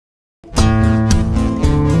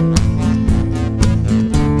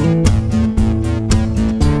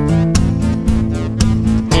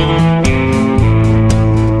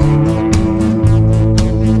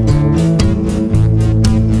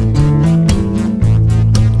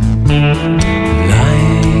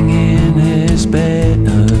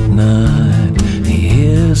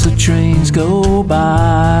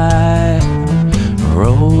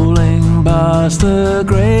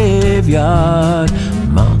graveyard,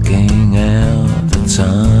 marking out the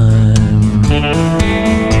time.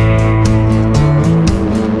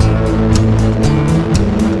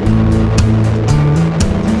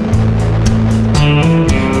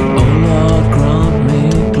 Oh Lord, grant me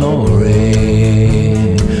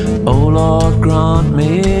glory. Oh Lord, grant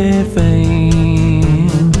me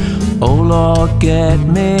fame. Oh Lord, get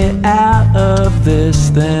me out of this,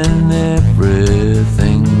 then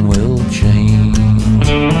everything will change.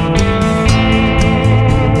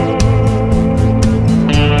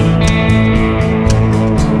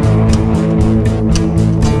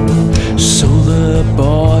 So the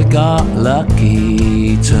boy got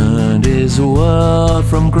lucky, turned his world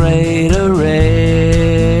from grey to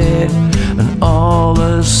red, and all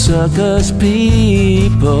the circus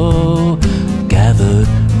people gathered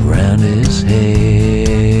round his head.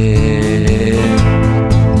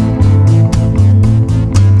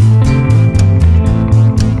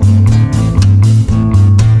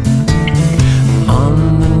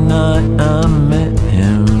 On the night I met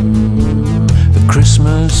him, the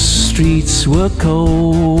Christmas streets were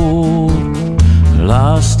cold.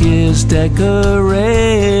 Last year's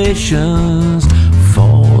decorations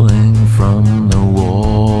falling from the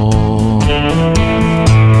wall.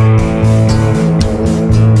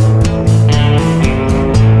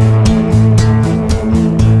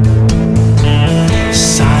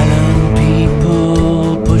 Silent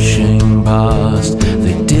people pushing past,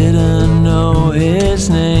 they didn't know his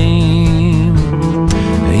name.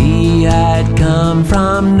 He had come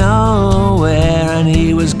from nowhere and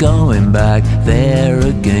he was going back there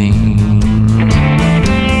again.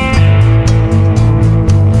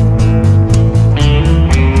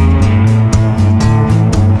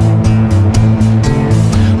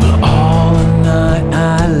 Well, all the night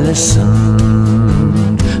I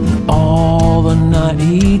listened, and all the night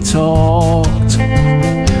he talked.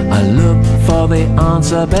 I looked for the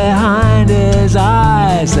answer behind his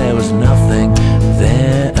eyes, there was nothing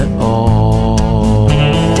there at all.